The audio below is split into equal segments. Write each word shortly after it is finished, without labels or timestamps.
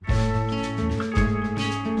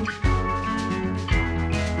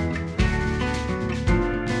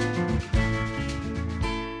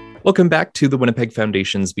Welcome back to the Winnipeg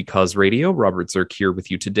Foundation's Because Radio. Robert Zirk here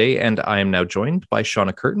with you today, and I am now joined by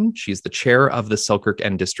Shauna Curtin. She's the chair of the Selkirk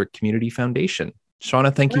and District Community Foundation.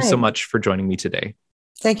 Shauna, thank you so Hi. much for joining me today.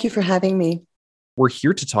 Thank you for having me. We're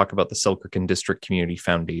here to talk about the Selkirk and District Community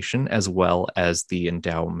Foundation, as well as the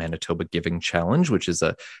Endow Manitoba Giving Challenge, which is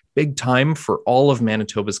a big time for all of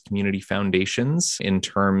Manitoba's community foundations in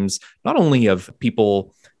terms not only of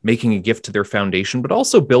people making a gift to their foundation, but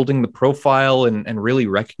also building the profile and really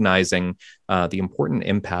recognizing the important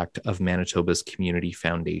impact of Manitoba's community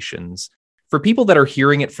foundations. For people that are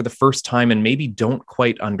hearing it for the first time and maybe don't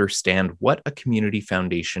quite understand what a community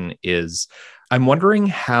foundation is, I'm wondering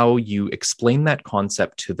how you explain that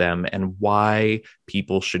concept to them and why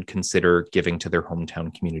people should consider giving to their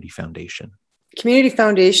hometown community foundation. Community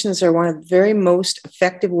foundations are one of the very most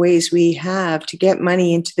effective ways we have to get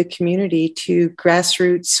money into the community to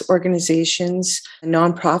grassroots organizations,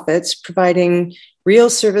 nonprofits, providing real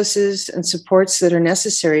services and supports that are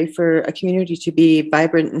necessary for a community to be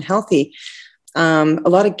vibrant and healthy. A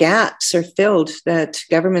lot of gaps are filled that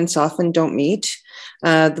governments often don't meet.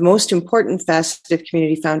 The most important facet of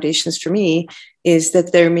community foundations for me is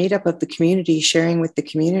that they're made up of the community sharing with the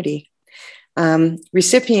community.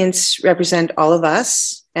 Recipients represent all of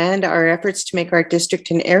us and our efforts to make our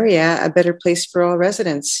district and area a better place for all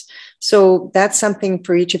residents. So that's something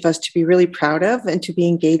for each of us to be really proud of and to be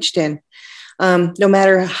engaged in, no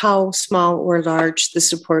matter how small or large the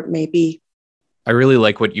support may be. I really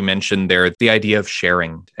like what you mentioned there, the idea of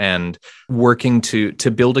sharing and working to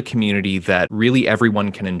build a community that really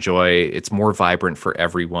everyone can enjoy. It's more vibrant for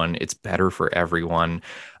everyone. It's better for everyone.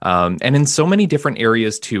 And in so many different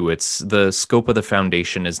areas too, it's the scope of the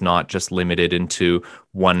foundation is not just limited into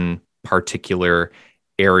one particular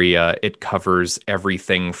area. It covers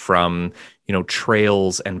everything from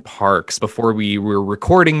trails and parks. Before we were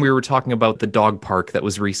recording, we were talking about the dog park that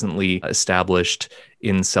was recently established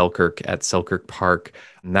in Selkirk at Selkirk Park.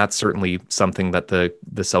 And that's certainly something that the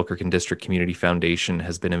Selkirk and District Community Foundation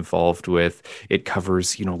has been involved with. It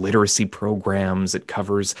covers, literacy programs. It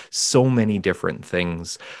covers so many different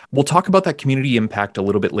things. We'll talk about that community impact a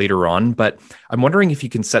little bit later on, but I'm wondering if you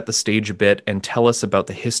can set the stage a bit and tell us about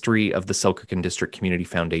the history of the Selkirk and District Community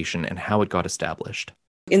Foundation and how it got established.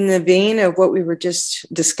 In the vein of what we were just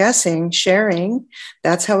discussing, sharing,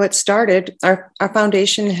 that's how it started. Our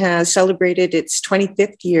foundation has celebrated its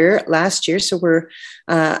 25th year last year, so we're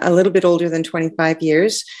a little bit older than 25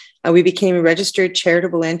 years. We became a registered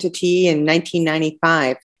charitable entity in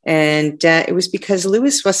 1995. And it was because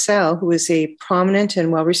Louis Wassell, who was a prominent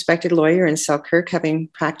and well-respected lawyer in Selkirk, having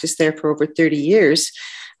practiced there for over 30 years,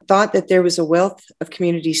 thought that there was a wealth of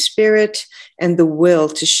community spirit and the will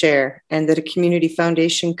to share, and that a community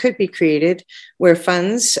foundation could be created where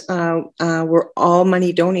funds were all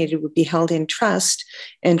money donated would be held in trust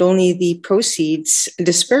and only the proceeds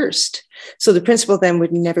dispersed. So the principal then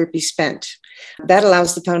would never be spent. That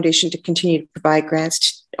allows the foundation to continue to provide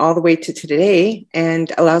grants all the way to today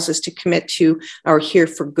and allows us to commit to our Here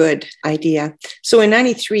for Good idea. So in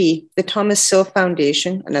 93, the Thomas Sill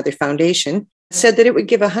Foundation, another foundation, said that it would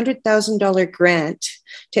give a $100,000 grant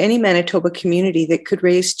to any Manitoba community that could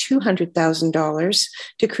raise $200,000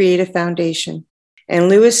 to create a foundation. And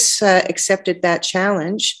Louis accepted that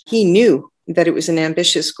challenge. He knew that it was an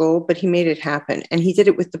ambitious goal, but he made it happen. And he did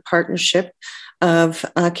it with the partnership of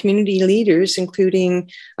community leaders, including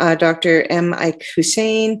Dr. M. Ike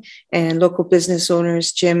Hussein and local business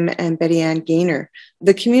owners Jim and Betty Ann Gaynor.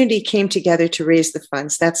 The community came together to raise the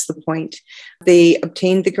funds. That's the point. They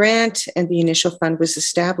obtained the grant and the initial fund was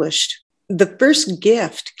established. The first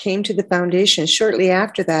gift came to the foundation shortly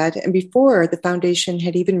after that, and before the foundation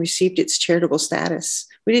had even received its charitable status.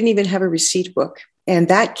 We didn't even have a receipt book. And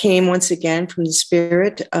that came once again from the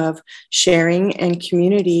spirit of sharing and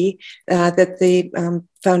community that the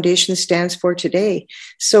foundation stands for today.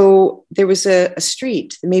 So there was a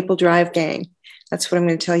street, the Maple Drive Gang. That's what I'm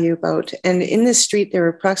going to tell you about. And in this street, there were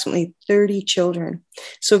approximately 30 children.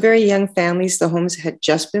 So very young families, the homes had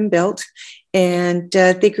just been built, and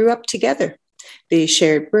they grew up together. They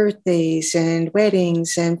shared birthdays and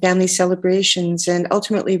weddings and family celebrations and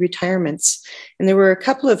ultimately retirements. And there were a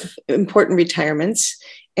couple of important retirements,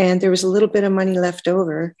 and there was a little bit of money left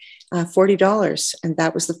over, $40. And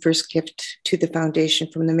that was the first gift to the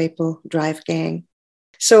foundation from the Maple Drive Gang.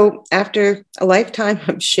 So after a lifetime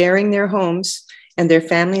of sharing their homes and their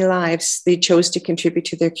family lives, they chose to contribute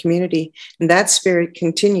to their community. And that spirit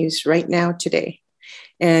continues right now today,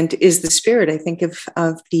 and is the spirit, I think,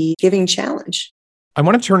 of the Giving Challenge. I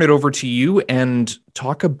want to turn it over to you and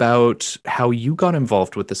talk about how you got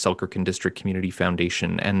involved with the Selkirk and District Community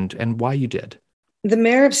Foundation and why you did. The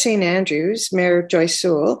mayor of St. Andrews, Mayor Joyce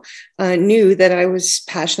Sewell, knew that I was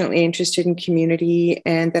passionately interested in community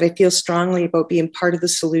and that I feel strongly about being part of the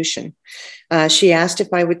solution. She asked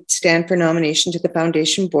if I would stand for nomination to the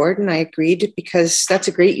foundation board, and I agreed because that's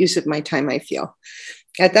a great use of my time, I feel.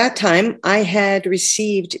 At that time, I had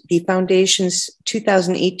received the foundation's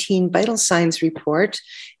 2018 Vital Signs report,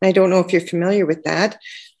 and I don't know if you're familiar with that.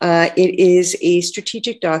 It is a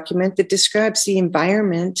strategic document that describes the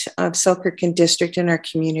environment of Selkirk and District in our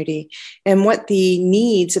community and what the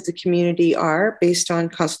needs of the community are based on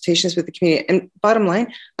consultations with the community. And bottom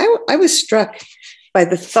line, I was struck by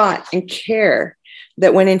the thought and care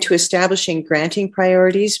that went into establishing granting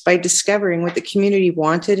priorities by discovering what the community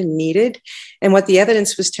wanted and needed and what the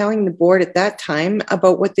evidence was telling the board at that time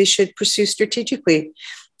about what they should pursue strategically.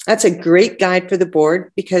 That's a great guide for the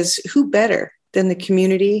board because who better than the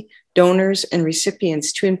community, donors, and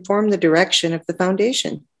recipients to inform the direction of the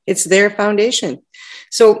foundation? It's their foundation.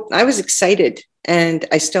 So I was excited, and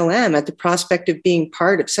I still am, at the prospect of being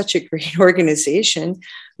part of such a great organization,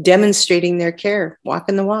 demonstrating their care,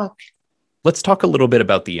 walking the walk. Let's talk a little bit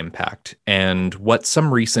about the impact and what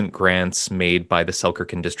some recent grants made by the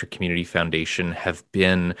Selkirk and District Community Foundation have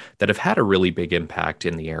been that have had a really big impact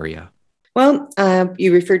in the area. Well,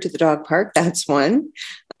 you referred to the dog park. That's one.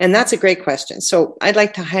 And that's a great question. So I'd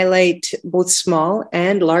like to highlight both small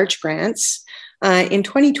and large grants. In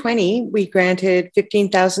 2020, we granted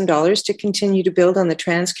 $15,000 to continue to build on the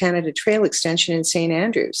Trans-Canada Trail extension in St.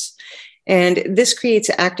 Andrews. And this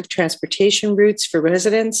creates active transportation routes for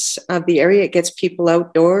residents of the area. It gets people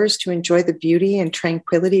outdoors to enjoy the beauty and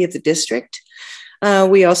tranquility of the district.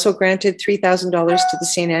 We also granted $3,000 to the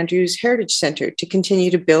St. Andrews Heritage Centre to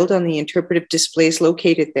continue to build on the interpretive displays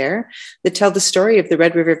located there that tell the story of the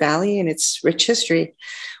Red River Valley and its rich history.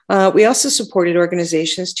 We also supported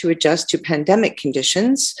organizations to adjust to pandemic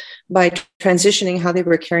conditions by transitioning how they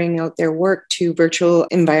were carrying out their work to virtual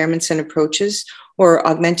environments and approaches, or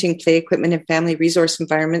augmenting play equipment and family resource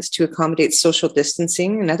environments to accommodate social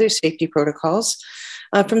distancing and other safety protocols.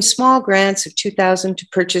 From small grants of $2,000 to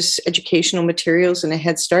purchase educational materials in a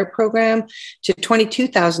Head Start program to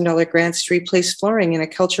 $22,000 grants to replace flooring in a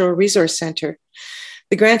cultural resource center.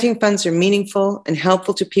 The granting funds are meaningful and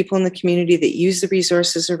helpful to people in the community that use the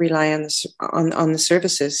resources or rely on the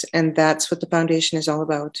services, and that's what the foundation is all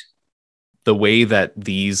about. The way that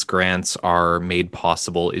these grants are made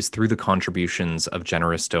possible is through the contributions of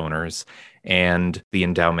generous donors. And the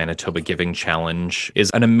Endow Manitoba Giving Challenge is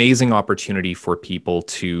an amazing opportunity for people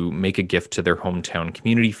to make a gift to their hometown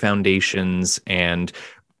community foundations and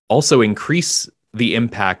also increase the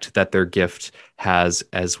impact that their gift has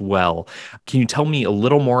as well. Can you tell me a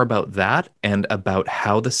little more about that and about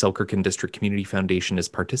how the Selkirk and District Community Foundation is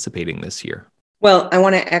participating this year? Well, I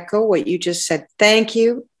want to echo what you just said. Thank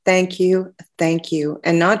you. Thank you. Thank you.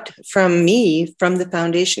 And not from me, from the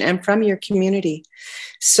foundation and from your community.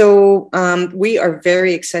 So we are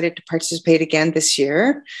very excited to participate again this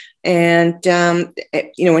year. And,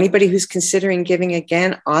 anybody who's considering giving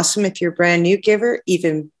again, awesome. If you're a brand new giver,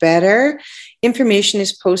 even better. Information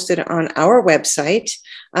is posted on our website.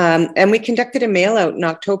 And we conducted a mail out in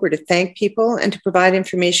October to thank people and to provide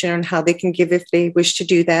information on how they can give if they wish to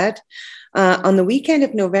do that. On the weekend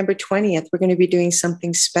of November 20th, we're going to be doing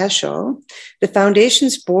something special. The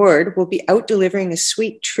foundation's board will be out delivering a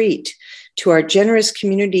sweet treat to our generous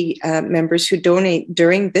community members who donate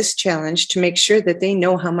during this challenge to make sure that they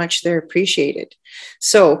know how much they're appreciated.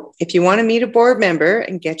 So if you want to meet a board member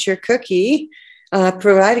and get your cookie,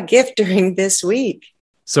 provide a gift during this week.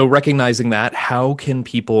 So recognizing that, how can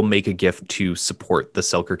people make a gift to support the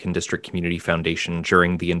Selkirk and District Community Foundation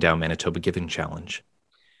during the Endow Manitoba Giving Challenge?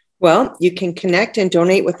 Well, you can connect and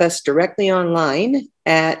donate with us directly online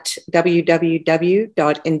at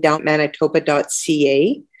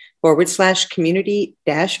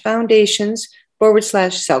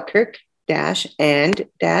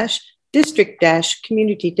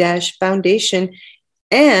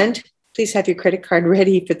And please have your credit card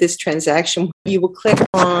ready for this transaction. You will click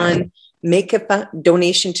on Make a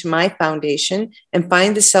Donation to My Foundation and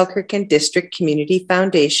find the Selkirk and District Community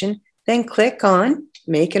Foundation. Then click on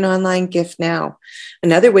Make an Online Gift Now.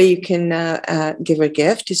 Another way you can give a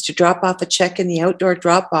gift is to drop off a check in the outdoor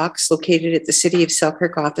drop box located at the City of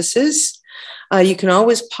Selkirk offices. You can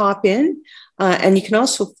always pop in, and you can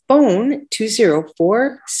also phone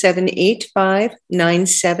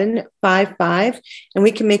 204-785-9755, and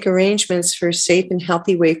we can make arrangements for a safe and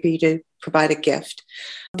healthy way for you to provide a gift.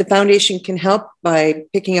 The foundation can help by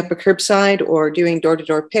picking up a curbside or doing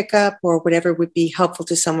door-to-door pickup or whatever would be helpful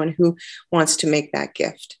to someone who wants to make that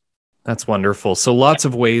gift. That's wonderful. So lots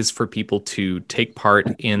of ways for people to take part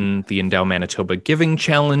in the Endow Manitoba Giving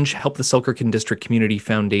Challenge, help the Selkirk and District Community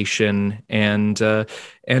Foundation, and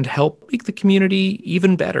help make the community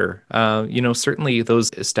even better. Certainly those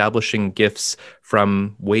establishing gifts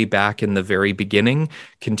from way back in the very beginning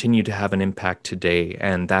continue to have an impact today,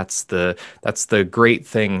 and that's the great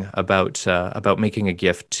thing about making a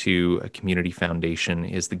gift to a community foundation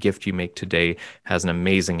is the gift you make today has an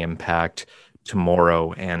amazing impact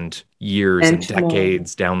tomorrow and years and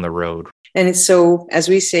decades down the road. And it's so, as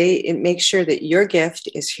we say, it makes sure that your gift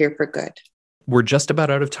is here for good. We're just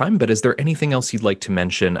about out of time, but is there anything else you'd like to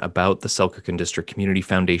mention about the Selkirk and District Community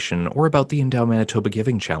Foundation or about the Endow Manitoba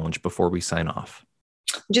Giving Challenge before we sign off?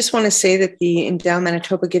 I just want to say that the Endow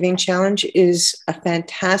Manitoba Giving Challenge is a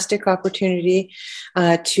fantastic opportunity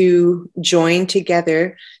to join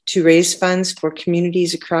together to raise funds for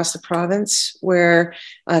communities across the province where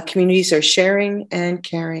communities are sharing and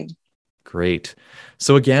caring. Great.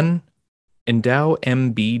 So again,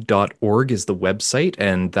 endowmb.org is the website,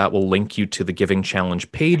 and that will link you to the Giving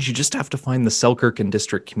Challenge page. You just have to find the Selkirk and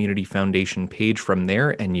District Community Foundation page from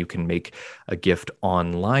there, and you can make a gift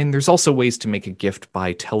online. There's also ways to make a gift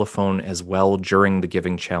by telephone as well during the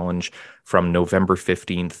Giving Challenge from November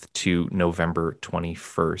 15th to November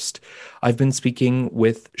 21st. I've been speaking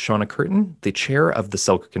with Shauna Curtin, the chair of the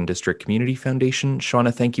Selkirk and District Community Foundation.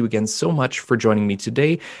 Shauna, thank you again so much for joining me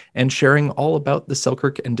today and sharing all about the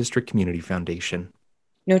Selkirk and District Community Foundation.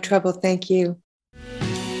 No trouble. Thank you.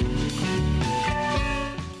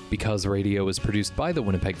 Because Radio is produced by the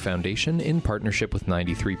Winnipeg Foundation in partnership with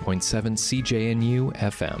 93.7 CJNU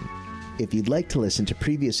FM. If you'd like to listen to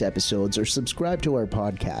previous episodes or subscribe to our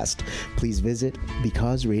podcast, please visit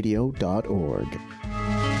becauseradio.org.